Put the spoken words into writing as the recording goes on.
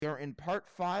We are in part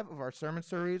 5 of our sermon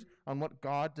series on what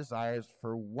God desires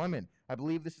for women. I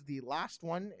believe this is the last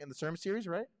one in the sermon series,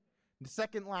 right? The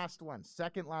second last one,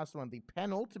 the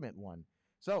penultimate one.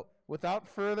 So, without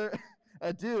further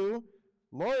ado,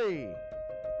 Lori.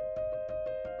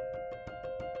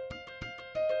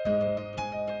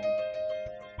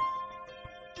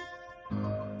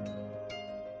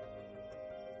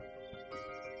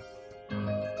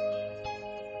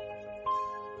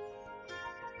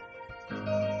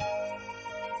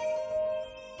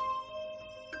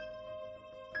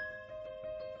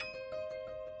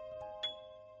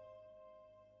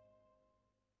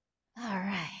 All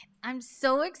right. I'm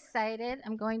so excited.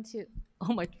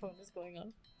 Oh, my phone is going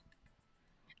on.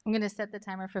 I'm going to set the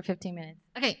timer for 15 minutes.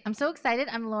 Okay. I'm so excited.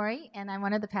 I'm Lori, and I'm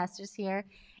one of the pastors here.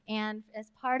 And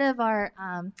as part of our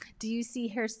Do You See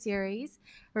Her series,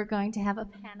 we're going to have a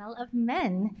panel of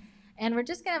men. And we're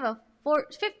just going to have a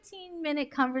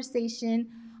 15-minute conversation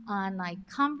on like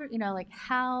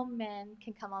how men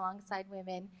can come alongside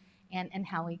women and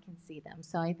how we can see them.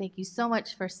 So I thank you so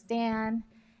much for Stan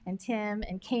and Tim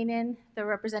and Kanan. They're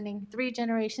representing 3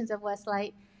 generations of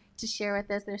Westlight to share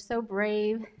with us. They're so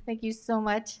brave. Thank you so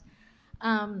much.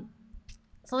 So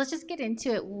let's just get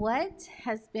into it. What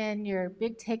has been your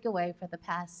big takeaway for the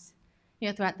past,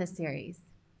 throughout this series?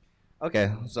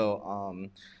 Okay,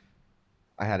 so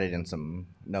I had it in some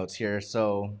notes here.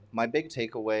 So my big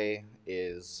takeaway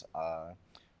is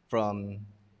from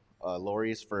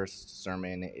Lori's first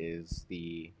sermon is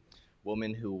the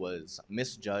woman who was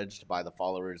misjudged by the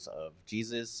followers of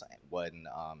Jesus when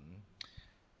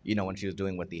she was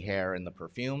doing with the hair and the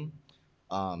perfume.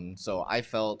 So I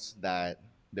felt that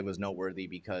there was noteworthy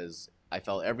because I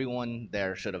felt everyone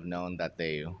there should have known that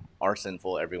they are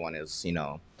sinful. Everyone is,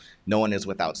 no one is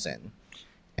without sin.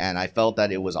 And I felt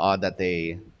that it was odd that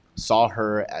they saw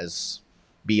her as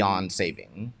beyond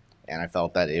saving. And I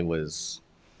felt that it was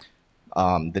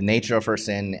the nature of her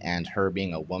sin and her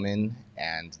being a woman,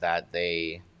 and that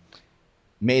they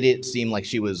made it seem like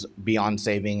she was beyond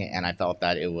saving. And I felt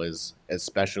that it was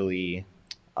especially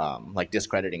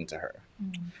discrediting to her.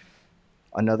 Mm-hmm.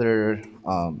 Another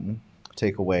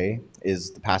takeaway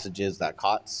is the passages that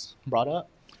Kotz brought up,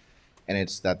 and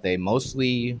it's that they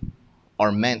mostly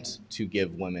are meant to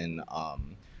give women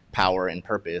power and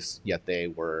purpose, yet they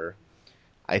were,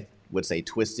 I would say,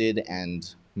 twisted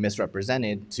and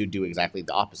misrepresented to do exactly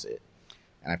the opposite.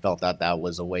 And I felt that that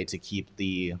was a way to keep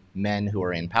the men who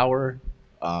are in power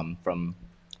from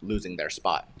losing their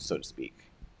spot, so to speak.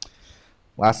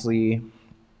 Lastly,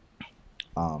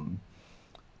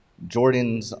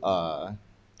 Jordan's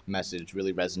message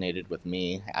really resonated with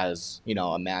me as,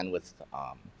 a man with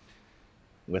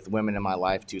women in my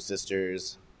life, 2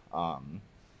 sisters,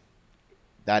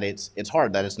 that it's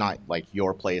hard, that it's not like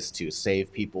your place to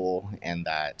save people, and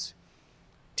that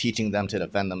teaching them to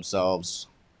defend themselves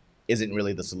isn't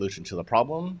really the solution to the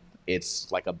problem.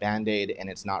 It's like a Band-Aid, and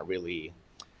it's not really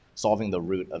solving the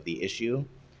root of the issue.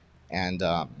 And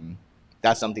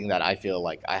that's something that I feel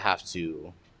like I have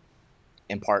to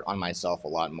impart on myself a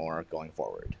lot more going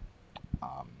forward.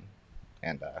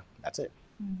 And that's it.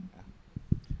 Mm.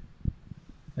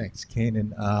 Thanks,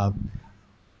 Kanan.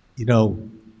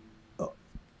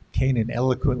 Kanan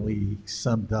eloquently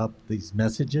summed up these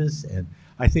messages, and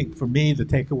I think for me the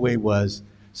takeaway was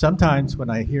sometimes when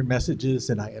I hear messages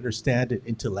and I understand it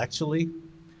intellectually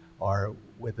or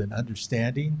with an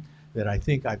understanding, that I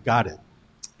think I've got it,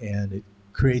 and it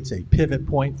creates a pivot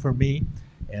point for me,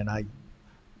 and I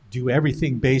do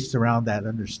everything based around that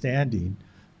understanding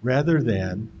rather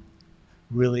than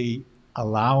really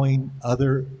allowing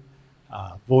other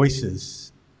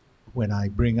voices when I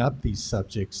bring up these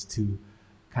subjects to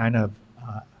kind of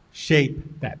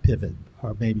shape that pivot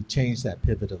or maybe change that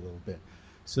pivot a little bit.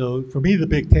 So for me, the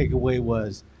big takeaway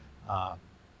was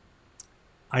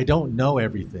I don't know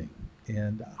everything.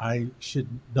 And I should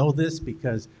know this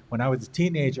because when I was a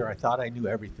teenager, I thought I knew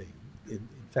everything. In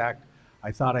fact,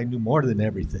 I thought I knew more than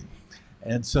everything.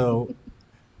 And so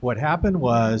what happened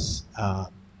was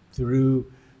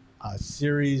through a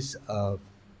series of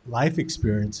life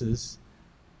experiences,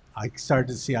 I started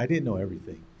to see I didn't know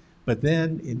everything. But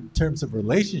then in terms of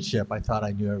relationship, I thought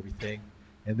I knew everything.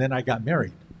 And then I got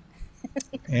married.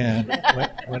 And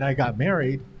when I got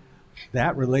married,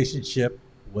 that relationship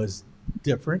was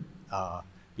different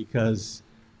because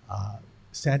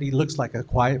Sandy looks like a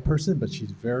quiet person, but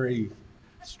she's very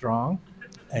strong.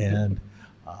 And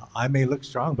I may look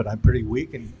strong, but I'm pretty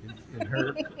weak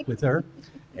with her.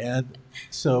 And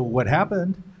so what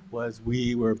happened was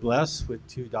we were blessed with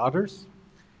 2 daughters.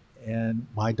 And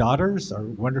my daughters are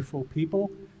wonderful people,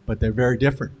 but they're very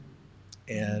different.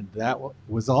 And that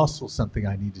was also something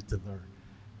I needed to learn.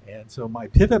 And so my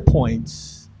pivot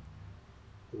points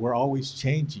were always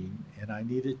changing, and I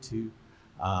needed to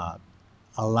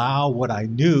allow what I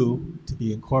knew to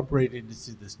be incorporated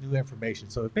into this new information.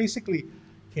 So it basically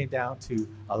came down to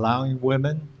allowing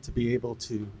women to be able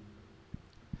to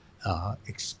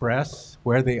express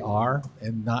where they are,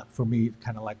 and not for me,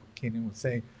 kind of like what Kenan was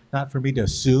saying, not for me to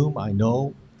assume I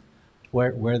know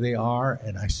where they are,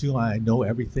 and I assume I know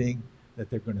everything that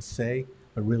they're going to say,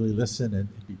 but really listen and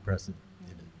be present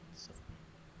in it. So.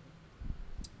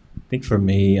 I think for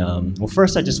me, well,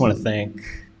 first I just want to thank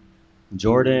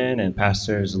Jordan and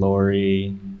Pastors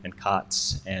Lori and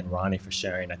Kotz and Ronnie for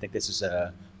sharing. I think this is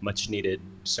a much needed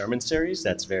sermon series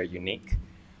that's very unique.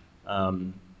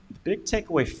 The big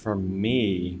takeaway for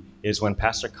me is when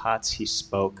Pastor Kotz, he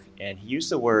spoke, and he used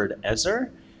the word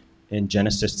Ezer in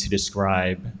Genesis to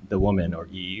describe the woman, or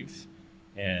Eve,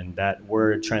 and that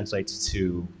word translates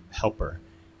to helper.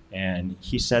 And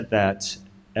he said that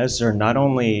Ezer not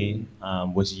only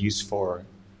was used for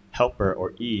helper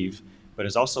or Eve, but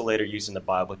is also later used in the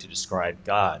Bible to describe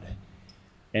God.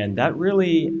 And that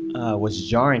really was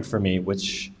jarring for me,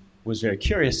 which was very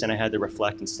curious, and I had to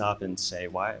reflect and stop and say,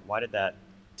 why did that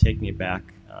take me back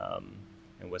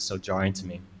and was so jarring to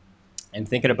me? And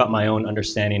thinking about my own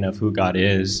understanding of who God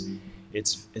is,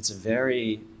 it's a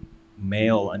very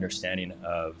male understanding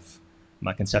of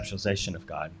my conceptualization of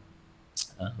God.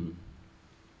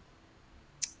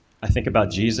 I think about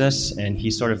Jesus, and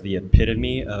he's sort of the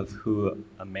epitome of who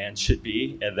a man should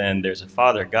be. And then there's a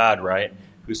Father, God, right,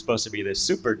 who's supposed to be this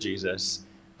super Jesus,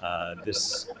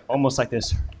 this almost like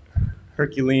this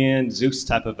Herculean, Zeus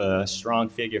type of a strong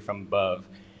figure from above.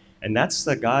 And that's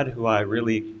the God who I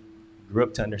really grew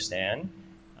up to understand.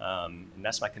 And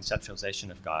that's my conceptualization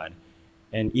of God.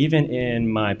 And even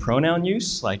in my pronoun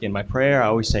use, like in my prayer, I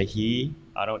always say he.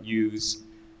 I don't use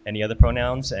any other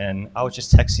pronouns. And I was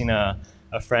just texting a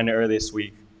friend earlier this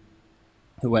week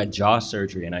who had jaw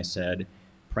surgery, and I said,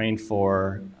 praying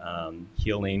for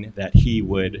healing, that he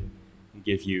would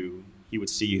he would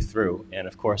see you through. And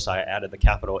of course, I added the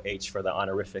capital H for the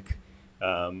honorific,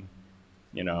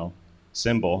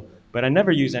 symbol. But I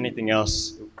never use anything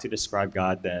else to describe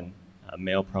God than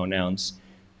male pronouns.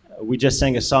 We just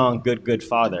sang a song, "Good, Good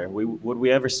Father." Would we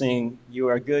ever sing, "You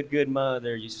are a good, good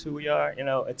mother, you who we are"?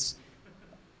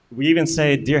 We even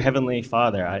say, "Dear Heavenly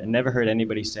Father." I never heard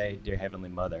anybody say, "Dear Heavenly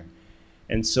Mother."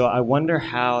 And so I wonder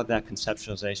how that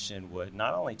conceptualization would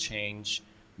not only change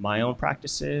my own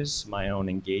practices, my own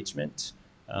engagement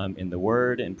in the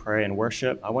Word and prayer and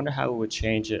worship. I wonder how it would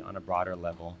change it on a broader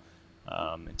level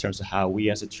in terms of how we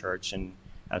as a church and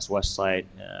as Westlight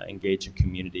engage in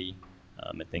community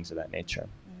and things of that nature.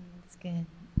 That's good.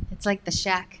 It's like The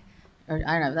Shack, or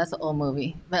I don't know, that's an old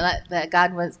movie. But that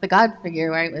God was, the God figure,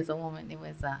 right, was a woman. It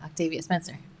was Octavia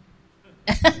Spencer.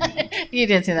 You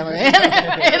didn't see that movie.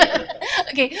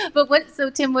 Okay, but so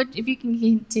Tim, if you can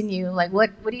continue, like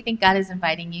what do you think God is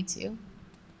inviting you to?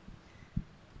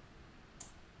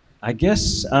 I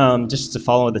guess just to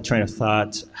follow the train of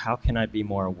thought, how can I be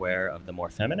more aware of the more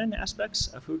feminine aspects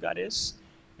of who God is,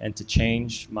 and to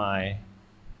change my,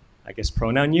 I guess,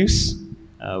 pronoun use?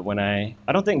 I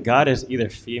don't think God is either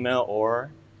female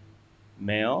or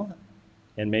male,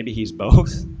 and maybe he's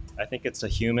both. I think it's a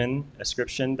human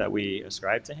ascription that we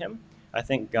ascribe to him. I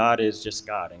think God is just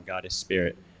God, and God is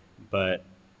spirit. But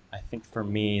I think for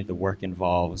me, the work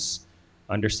involves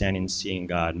understanding and seeing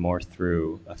God more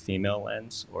through a female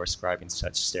lens, or ascribing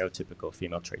such stereotypical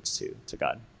female traits to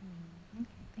God. Okay,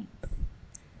 thanks.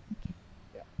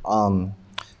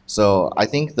 So I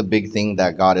think the big thing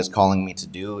that God is calling me to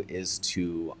do is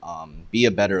to be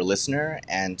a better listener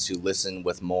and to listen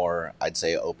with more, I'd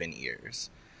say, open ears.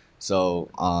 So,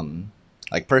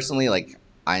 personally,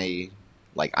 I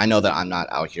know that I'm not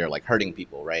out here hurting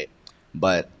people, right?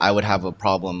 But I would have a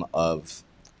problem of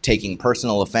taking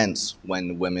personal offense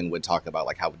when women would talk about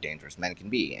how dangerous men can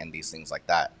be and these things like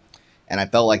that. And I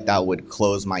felt like that would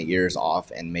close my ears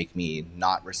off and make me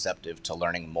not receptive to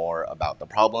learning more about the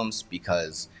problems,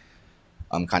 because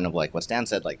kind of like what Stan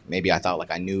said, maybe I thought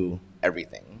I knew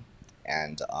everything.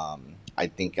 And I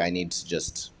think I need to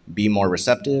just be more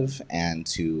receptive and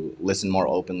to listen more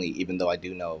openly, even though I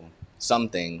do know some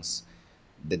things.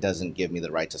 That doesn't give me the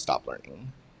right to stop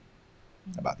learning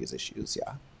about these issues.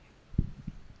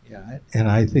 Yeah, and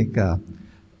I think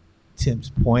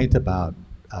Tim's point about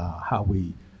how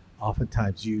we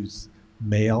oftentimes use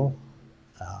male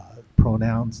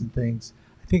pronouns and things,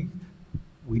 I think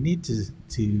we need to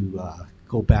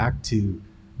go back to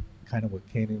kind of what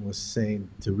Kenan was saying,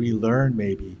 to relearn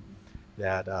maybe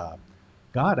that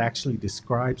God actually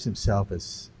describes himself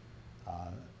as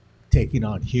taking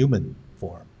on human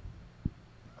form.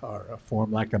 or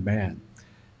formed like a man,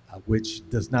 which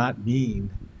does not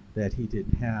mean that he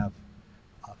didn't have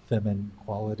feminine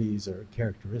qualities or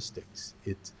characteristics.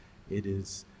 It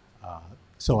is,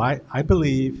 so I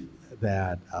believe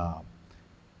that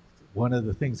one of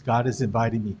the things God is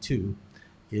inviting me to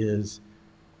is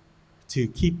to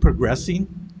keep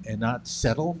progressing and not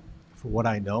settle for what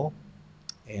I know.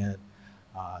 And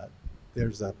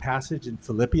there's a passage in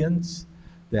Philippians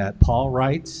that Paul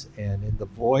writes, and in the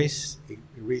voice, it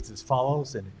reads as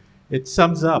follows, and it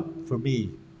sums up for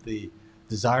me the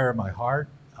desire of my heart.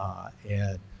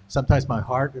 And sometimes my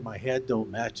heart and my head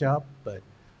don't match up, but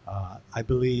I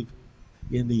believe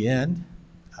in the end,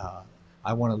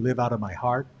 I want to live out of my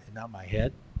heart and not my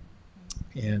head,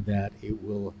 and that it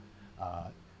will,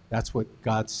 that's what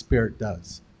God's Spirit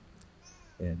does.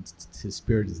 And his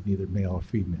Spirit is neither male or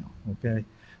female, okay?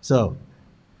 So,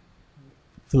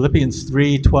 Philippians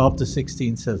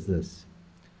 3:12-16 says this,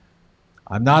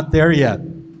 I'm not there yet,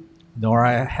 nor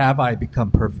have I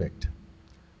become perfect,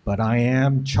 but I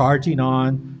am charging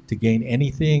on to gain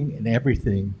anything and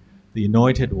everything the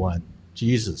Anointed One,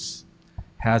 Jesus,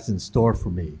 has in store for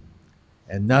me.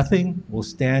 And nothing will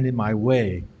stand in my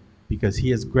way because he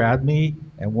has grabbed me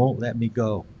and won't let me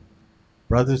go.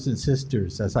 Brothers and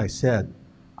sisters, as I said,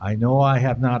 I know I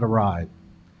have not arrived,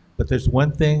 but there's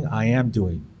one thing I am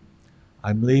doing.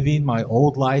 I'm leaving my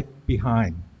old life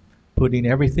behind, putting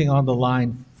everything on the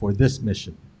line for this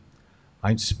mission.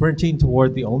 I'm sprinting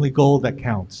toward the only goal that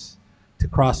counts, to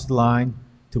cross the line,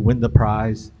 to win the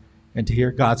prize, and to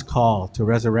hear God's call to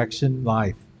resurrection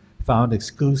life found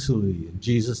exclusively in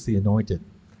Jesus the Anointed.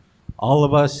 All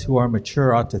of us who are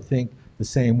mature ought to think the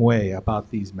same way about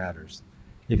these matters.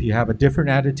 If you have a different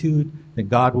attitude, then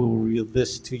God will reveal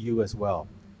this to you as well.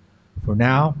 For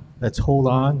now, let's hold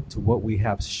on to what we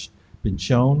have been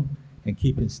shown and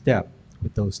keep in step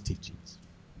with those teachings.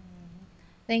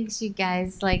 Thanks, you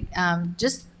guys. Like,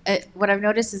 just what I've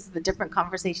noticed is the different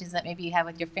conversations that maybe you have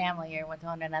with your family or with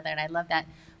one another, and I love that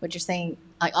what you're saying,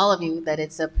 like all of you, that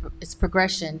it's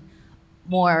progression.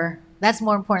 That's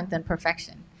more important than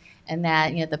perfection, and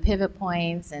that the pivot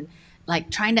points and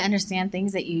like trying to understand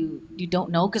things that you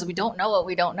don't know, because we don't know what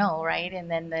we don't know, right? And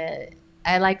then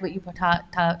I liked what you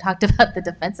talked about, the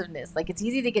defensiveness. Like, it's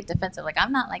easy to get defensive, like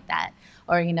I'm not like that,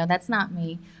 or that's not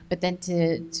me. But then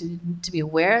to be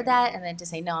aware of that, and then to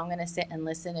say, no, I'm going to sit and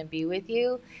listen and be with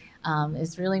you,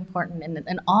 is really important.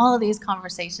 And all of these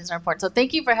conversations are important. So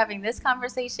thank you for having this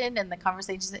conversation and the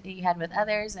conversations that you had with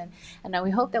others. And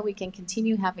we hope that we can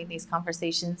continue having these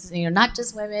conversations, not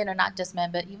just women or not just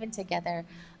men, but even together.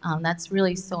 That's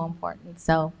really so important.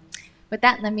 So with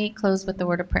that, let me close with the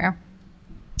word of prayer.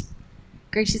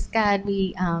 Gracious God,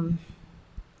 we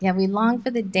long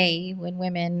for the day when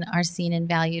women are seen and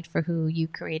valued for who you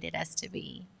created us to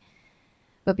be.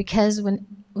 But because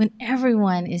when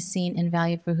everyone is seen and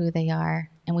valued for who they are,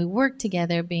 and we work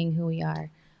together being who we are,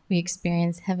 we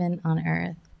experience heaven on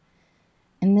earth.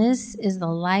 And this is the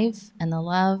life and the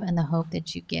love and the hope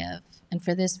that you give. And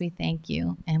for this we thank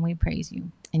you and we praise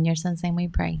you. In your son's name we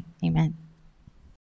pray. Amen.